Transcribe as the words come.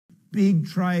big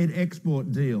trade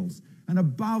export deals. And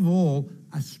above all,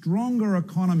 a stronger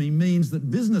economy means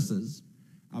that businesses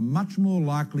are much more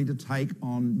likely to take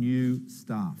on new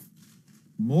staff.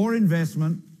 More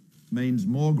investment means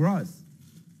more growth.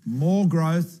 More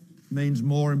growth means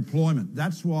more employment.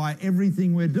 That's why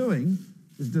everything we're doing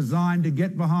is designed to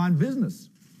get behind business.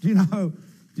 Do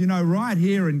you know right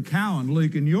here in Cowan,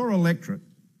 Luke, in your electorate,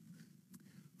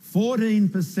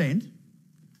 14%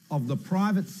 of the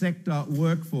private sector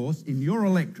workforce in your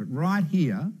electorate right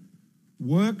here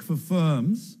work for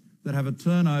firms that have a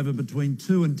turnover between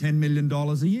 $2 and $10 million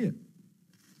a year.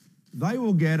 They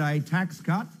will get a tax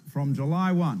cut from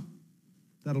July 1.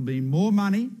 That'll be more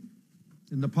money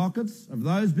in the pockets of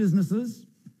those businesses,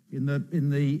 in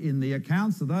the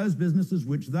accounts of those businesses,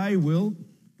 which they will,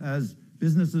 as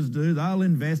businesses do, they'll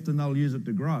invest and they'll use it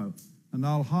to grow, and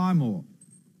they'll hire more.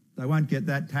 They won't get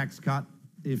that tax cut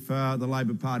if the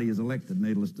Labor Party is elected,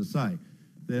 needless to say.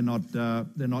 They're not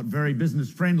very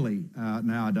business friendly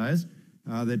nowadays.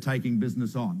 They're taking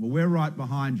business on. Well, we're right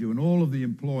behind you and all of the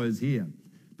employers here.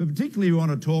 But particularly we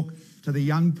want to talk to the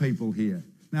young people here.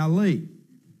 Now, Lee,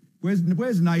 where's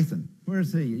Nathan? Where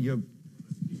is he? You're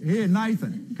here,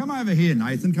 Nathan. Come over here,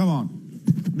 Nathan. Come on.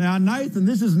 Now, Nathan,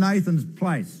 this is Nathan's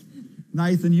place.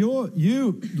 Nathan,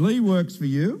 Lee works for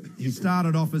you. He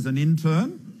started off as an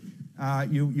intern.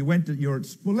 You went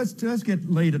to well. Let's get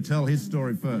Lee to tell his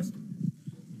story first.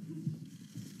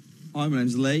 Hi, my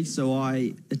name's Lee. So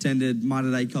I attended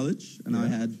Mater Dei College,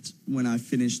 and when I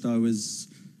finished, I was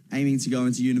aiming to go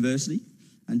into university.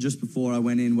 And just before I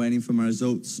went in, waiting for my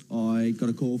results, I got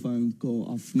a phone call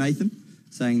off Nathan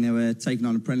saying they were taking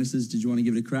on apprentices. Did you want to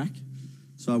give it a crack?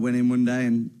 So I went in one day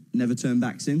and never turned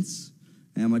back since.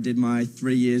 I did my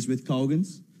 3 years with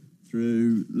Colgan's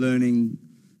through learning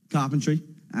carpentry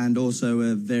and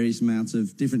also various amounts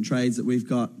of different trades that we've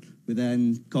got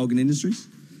within Colgan Industries.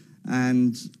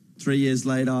 And 3 years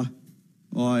later,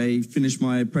 I finished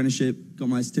my apprenticeship, got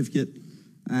my certificate,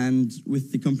 and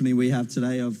with the company we have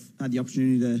today, I've had the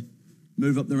opportunity to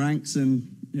move up the ranks, and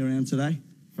here I am today.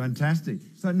 Fantastic.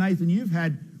 So,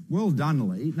 Nathan, well done,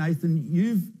 Lee. Nathan,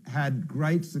 you've had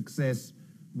great success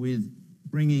with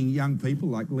bringing young people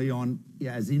like Lee on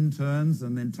as interns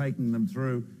and then taking them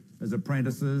through as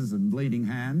apprentices and leading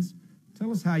hands.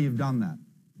 Tell us how you've done that.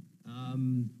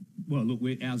 Well, look,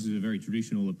 ours is a very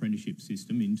traditional apprenticeship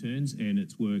system, interns, and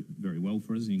it's worked very well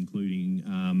for us, including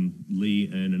Lee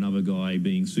and another guy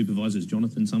being supervisors,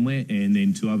 Jonathan somewhere, and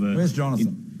then two other... Where's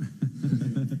Jonathan?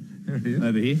 Here he is.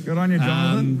 Over here. Good on you,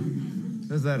 Jonathan.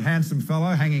 There's that handsome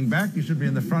fellow hanging back. You should be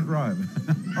in the front row.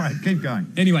 All right, keep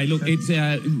going. Anyway, look,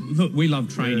 we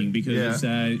love training because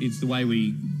it's the way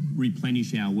we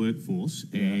replenish our workforce,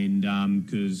 and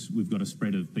because we've got a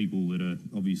spread of people that are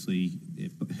obviously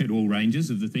at all ranges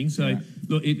of the things. So,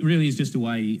 look, it really is just a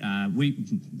way. Let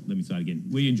me say it again.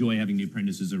 We enjoy having the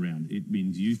apprentices around. It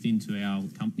brings youth into our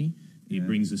company. It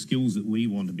brings the skills that we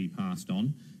want to be passed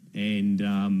on, and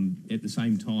at the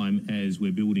same time as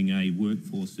we're building a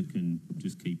workforce that can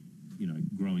just keep,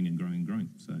 growing and growing and growing.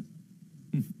 So,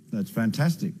 that's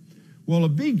fantastic. Well, a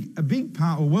big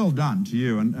part, well done to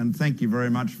you, and thank you very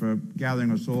much for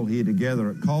gathering us all here together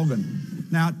at Colgan.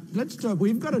 Now, let's talk,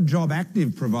 we've got a job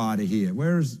active provider here.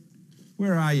 Where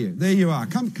are you? There you are.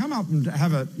 Come up and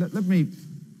have let me,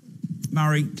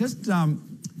 Murray, just,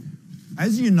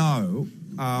 as you know,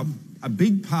 a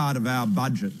big part of our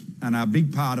budget and a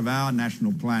big part of our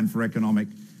National Plan for Economic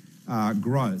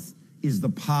Growth is the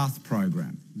PATH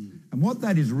program. And what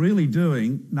that is really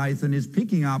doing, Nathan, is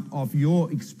picking up off your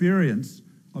experience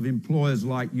of employers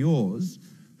like yours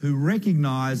who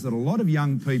recognise that a lot of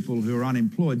young people who are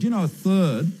unemployed, do you know a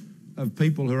third of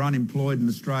people who are unemployed in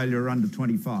Australia are under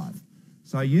 25?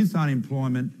 So youth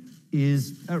unemployment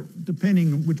is,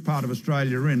 depending which part of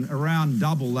Australia you're in, around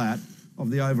double that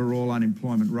of the overall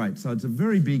unemployment rate. So it's a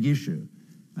very big issue.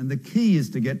 And the key is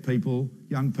to get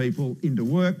young people into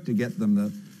work, to get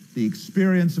them the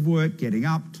experience of work, getting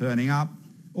up, turning up,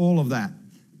 all of that.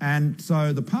 And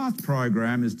so the PATH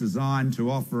program is designed to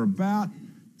offer about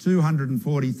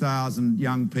 240,000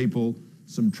 young people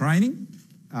some training.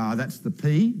 That's the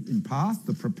P in PATH,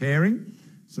 the preparing,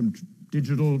 some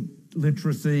digital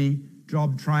literacy,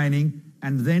 job training,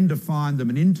 and then to find them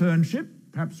an internship,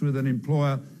 perhaps with an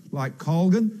employer like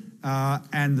Colgan,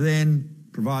 and then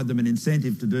provide them an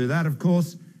incentive to do that, of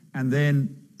course, and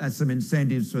then some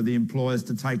incentives for the employers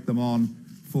to take them on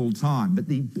full time. But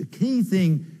the key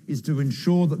thing is to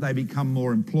ensure that they become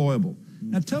more employable.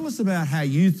 Now, tell us about how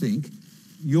you think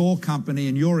your company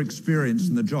and your experience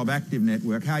in the Job Active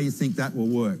Network, how you think that will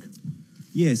work.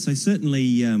 Yeah, so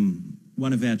certainly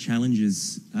one of our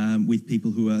challenges with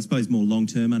people who are, I suppose, more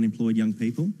long-term unemployed young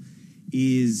people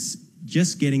is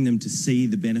just getting them to see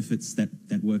the benefits that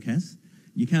work has.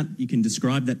 You can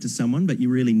describe that to someone, but you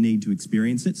really need to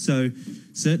experience it. So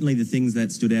certainly the things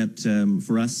that stood out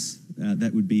for us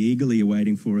that would be eagerly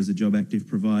awaiting for as a job active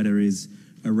provider is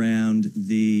around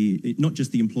not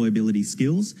just the employability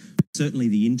skills, but certainly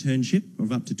the internship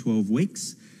of up to 12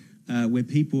 weeks, where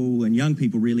people and young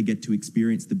people really get to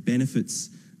experience the benefits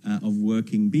of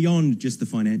working beyond just the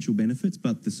financial benefits,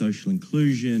 but the social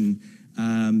inclusion,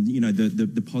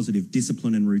 the positive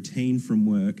discipline and routine from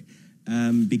work.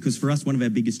 Because for us, one of our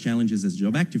biggest challenges as a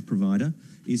job active provider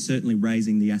is certainly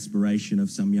raising the aspiration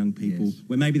of some young people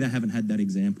where maybe they haven't had that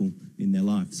example in their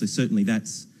life. So certainly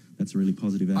that's a really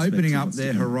positive aspect. Opening up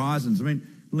their horizons. I mean,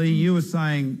 Lee, you were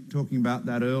talking about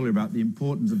that earlier, about the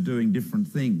importance of doing different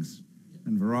things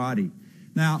and variety.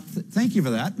 Now, thank you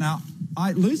for that. Now,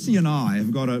 Lucy and I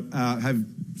have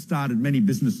started many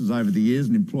businesses over the years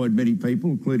and employed many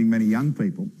people, including many young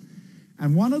people.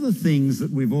 And one of the things that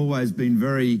we've always been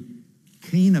very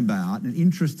keen about and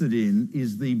interested in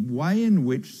is the way in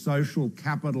which social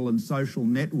capital and social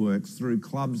networks through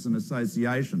clubs and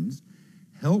associations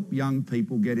help young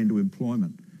people get into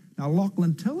employment. Now,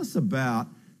 Lachlan, tell us about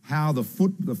how the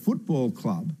football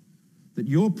club that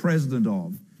you're president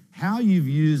of, how you've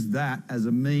used that as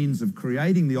a means of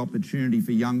creating the opportunity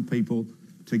for young people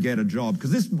to get a job.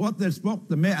 Because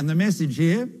the message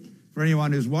here for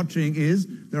anyone who's watching is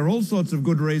there are all sorts of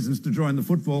good reasons to join the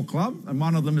football club, and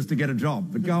one of them is to get a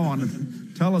job. But go on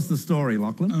and tell us the story,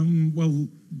 Lachlan. Well,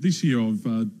 this year I've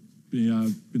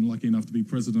been lucky enough to be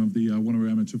president of the Wanneroo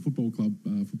Amateur Football Club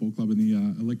in the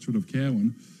electorate of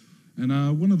Cowan.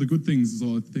 And one of the good things is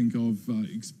I think I've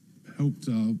helped,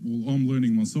 I'm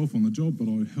learning myself on the job, but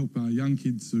I help young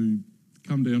kids who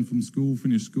come down from school,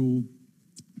 finish school,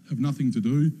 have nothing to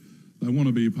do. They want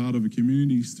to be a part of a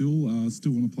community still want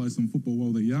to play some football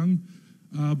while they're young.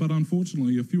 But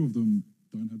unfortunately, a few of them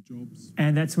don't have jobs.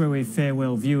 And that's where we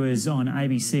farewell viewers on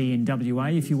ABC in WA.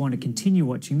 If you want to continue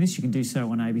watching this, you can do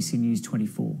so on ABC News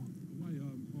 24. The way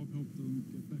I've helped them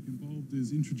get back involved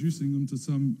is introducing them to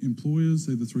some employers,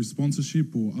 either through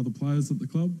sponsorship or other players at the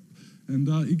club. And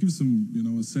it gives them,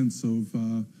 a sense of,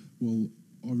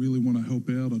 I really want to help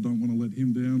out. I don't want to let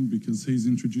him down because he's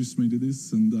introduced me to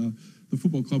this. And the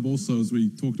football club also, as we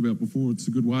talked about before, it's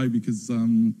a good way because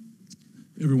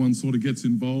everyone sort of gets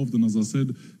involved. And as I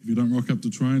said, if you don't rock up to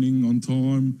training on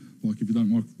time, like if you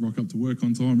don't rock up to work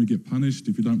on time, you get punished.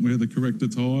 If you don't wear the correct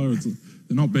attire,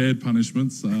 they're not bad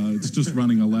punishments. It's just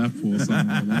running a lap or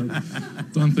something like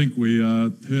that. Don't think we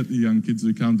hurt the young kids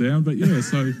who come down. But yeah,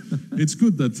 so it's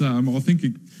good that I think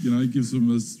it gives them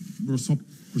a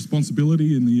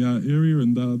responsibility in the area,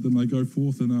 and then they go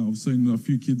forth. And I've seen a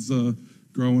few kids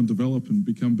grow and develop and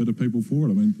become better people for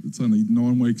it. I mean, it's only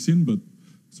 9 weeks in, but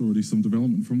it's already some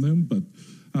development from them. But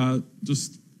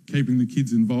just keeping the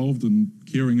kids involved and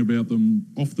caring about them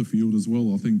off the field as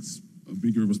well, I think, is a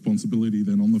bigger responsibility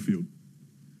than on the field.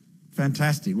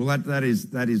 Fantastic. Well,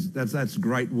 that's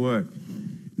great work.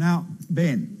 Now,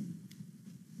 Ben,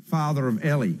 father of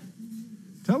Ellie,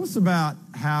 tell us about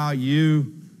how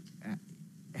you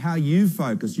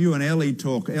focus. You and Ellie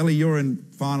talk. Ellie, you're in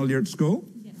final year at school?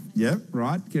 Yes. Yeah,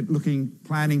 right.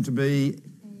 Planning to be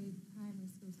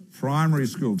a primary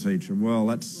school teacher. Well,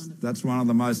 that's one of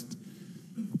the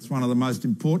most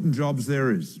important jobs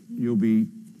there is. You'll be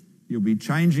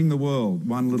changing the world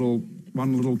one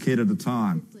little kid at a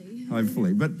time.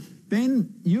 Hopefully. But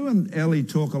Ben, you and Ellie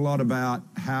talk a lot about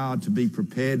how to be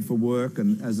prepared for work,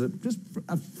 and as a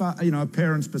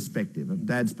parent's perspective, a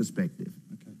dad's perspective.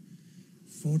 Okay.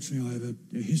 Fortunately, I have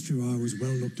a history where I was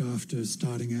well looked after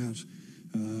starting out.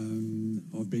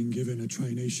 I've been given a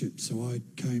traineeship, so I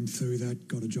came through that,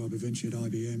 got a job eventually at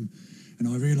IBM, and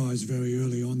I realised very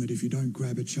early on that if you don't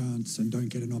grab a chance and don't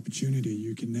get an opportunity,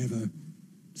 you can never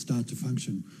start to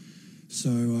function. So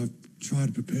I've tried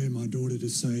to prepare my daughter to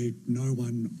say no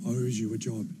one owes you a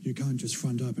job. You can't just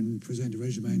front up and present a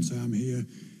resume and say, I'm here,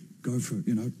 go for it.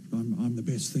 I'm the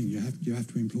best thing. You have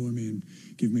to employ me and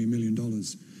give me $1 million.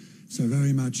 So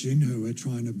very much in her, we're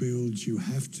trying to build, you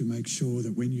have to make sure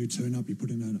that when you turn up, you put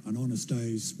in an honest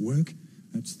day's work.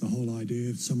 That's the whole idea.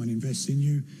 If someone invests in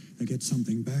you, they get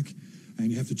something back,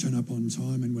 and you have to turn up on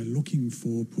time, and we're looking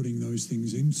for putting those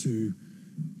things into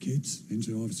kids,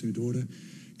 into obviously a daughter,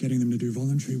 getting them to do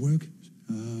voluntary work,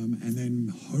 and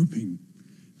then hoping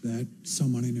that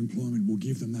someone in employment will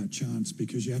give them that chance,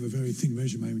 because you have a very thin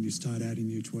resume when you start out in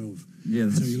year 12. Yeah,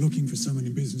 so you're looking for someone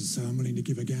in business to say, I'm willing to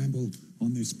give a gamble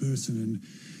on this person.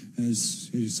 And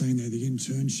as you're saying there, the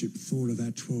internship thought of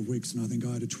that 12 weeks, and I think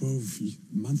I had a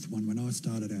 12-month one when I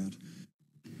started out.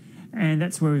 And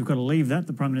that's where we've got to leave that.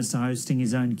 The Prime Minister hosting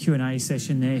his own Q&A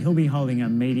session there. He'll be holding a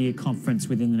media conference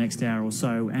within the next hour or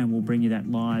so, and we'll bring you that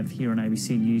live here on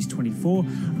ABC News 24.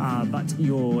 But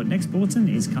your next bulletin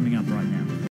is coming up right now.